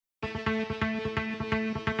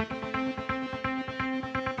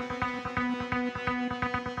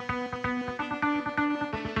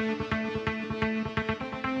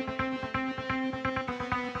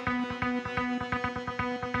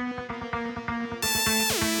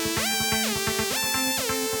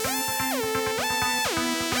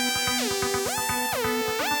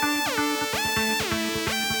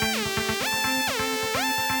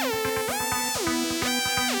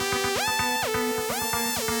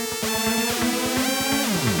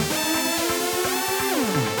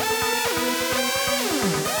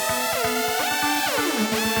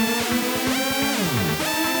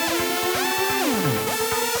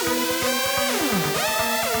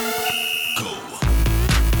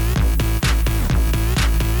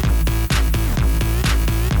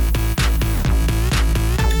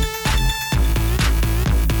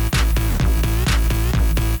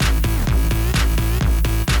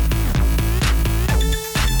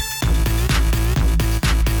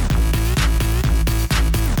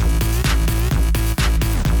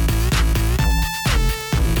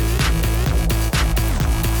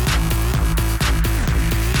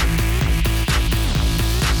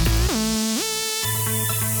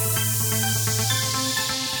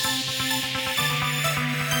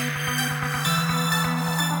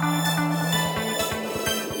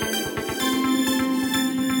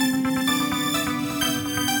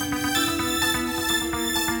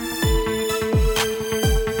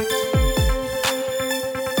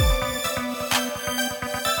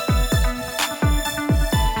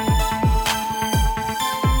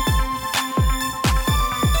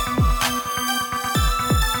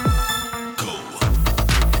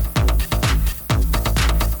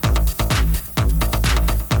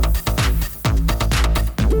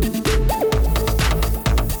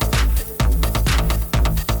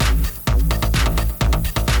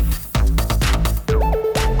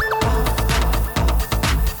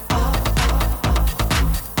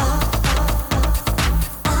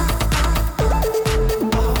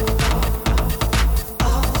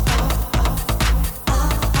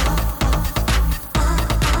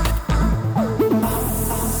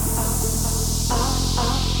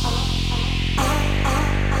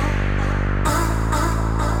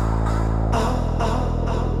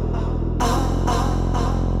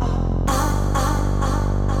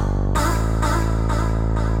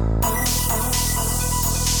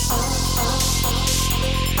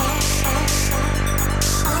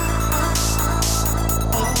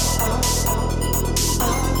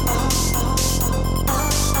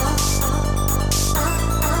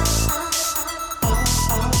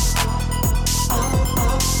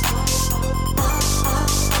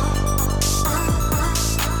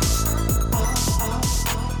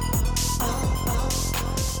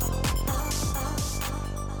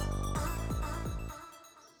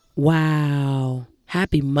Wow.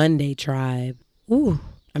 Happy Monday, tribe. Ooh,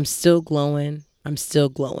 I'm still glowing. I'm still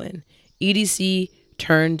glowing. EDC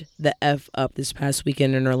turned the F up this past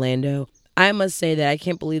weekend in Orlando. I must say that I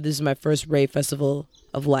can't believe this is my first rave festival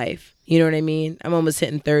of life. You know what I mean? I'm almost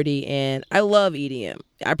hitting 30 and I love EDM.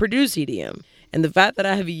 I produce EDM. And the fact that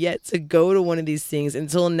I have yet to go to one of these things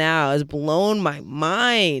until now has blown my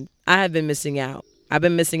mind. I have been missing out. I've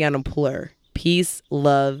been missing out on Plur. Peace,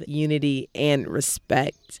 love, unity, and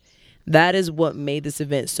respect. That is what made this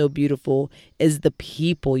event so beautiful, is the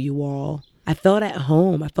people, you all. I felt at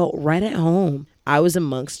home. I felt right at home. I was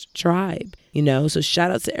amongst tribe, so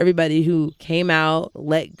shout out to everybody who came out,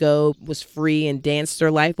 let go, was free, and danced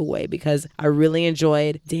their life away, because I really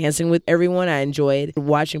enjoyed dancing with everyone. I enjoyed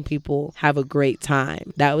watching people have a great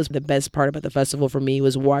time. That was the best part about the festival for me,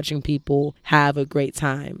 was watching people have a great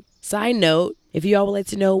time. Side note, if you all would like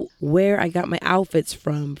to know where I got my outfits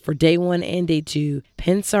from for day 1 and day 2,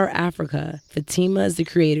 Pensar Africa. Fatima is the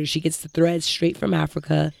creator. She gets the threads straight from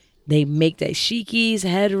Africa. They make dashikis,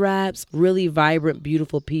 head wraps, really vibrant,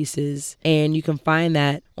 beautiful pieces. And you can find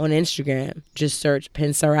that on Instagram. Just search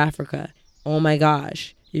Pensar Africa. Oh my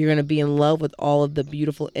gosh, you're going to be in love with all of the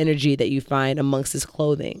beautiful energy that you find amongst this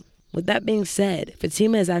clothing. With that being said,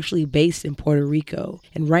 Fatima is actually based in Puerto Rico.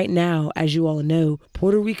 And right now, as you all know,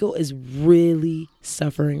 Puerto Rico is really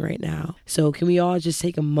suffering right now. So can we all just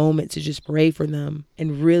take a moment to just pray for them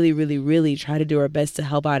and really, really, really try to do our best to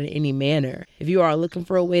help out in any manner? If you are looking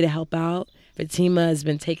for a way to help out, Fatima has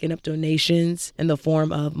been taking up donations in the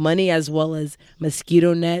form of money as well as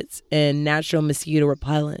mosquito nets and natural mosquito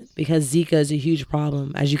repellent, because Zika is a huge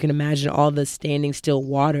problem. As you can imagine, all the standing still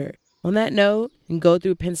water. On that note, you can go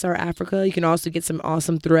through Pensar Africa. You can also get some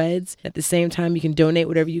awesome threads. At the same time, you can donate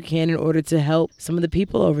whatever you can in order to help some of the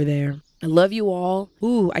people over there. I love you all.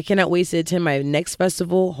 Ooh, I cannot wait to attend my next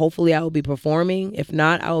festival. Hopefully, I will be performing. If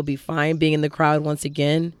not, I will be fine being in the crowd once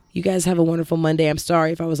again. You guys have a wonderful Monday. I'm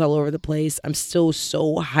sorry if I was all over the place. I'm still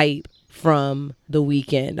so hype from the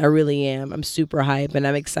weekend. I really am. I'm super hype, and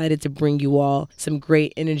I'm excited to bring you all some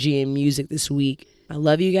great energy and music this week. I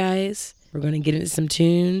love you guys. We're going to get into some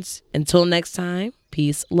tunes. Until next time,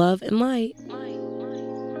 peace, love, and light.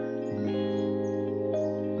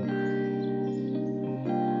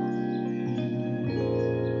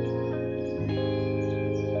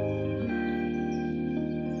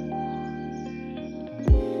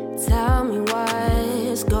 Tell me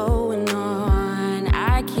what's going on.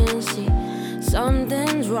 I can see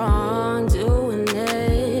something's wrong doing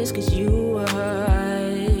this, 'cause you were right.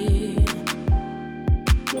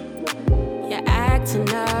 You're acting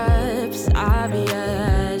up, it's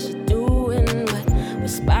obvious. You're doing what would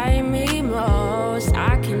spite me most.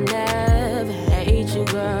 I can never hate you,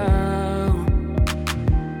 girl.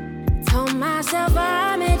 Told myself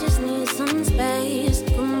I may just need some space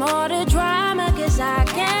from all the drama.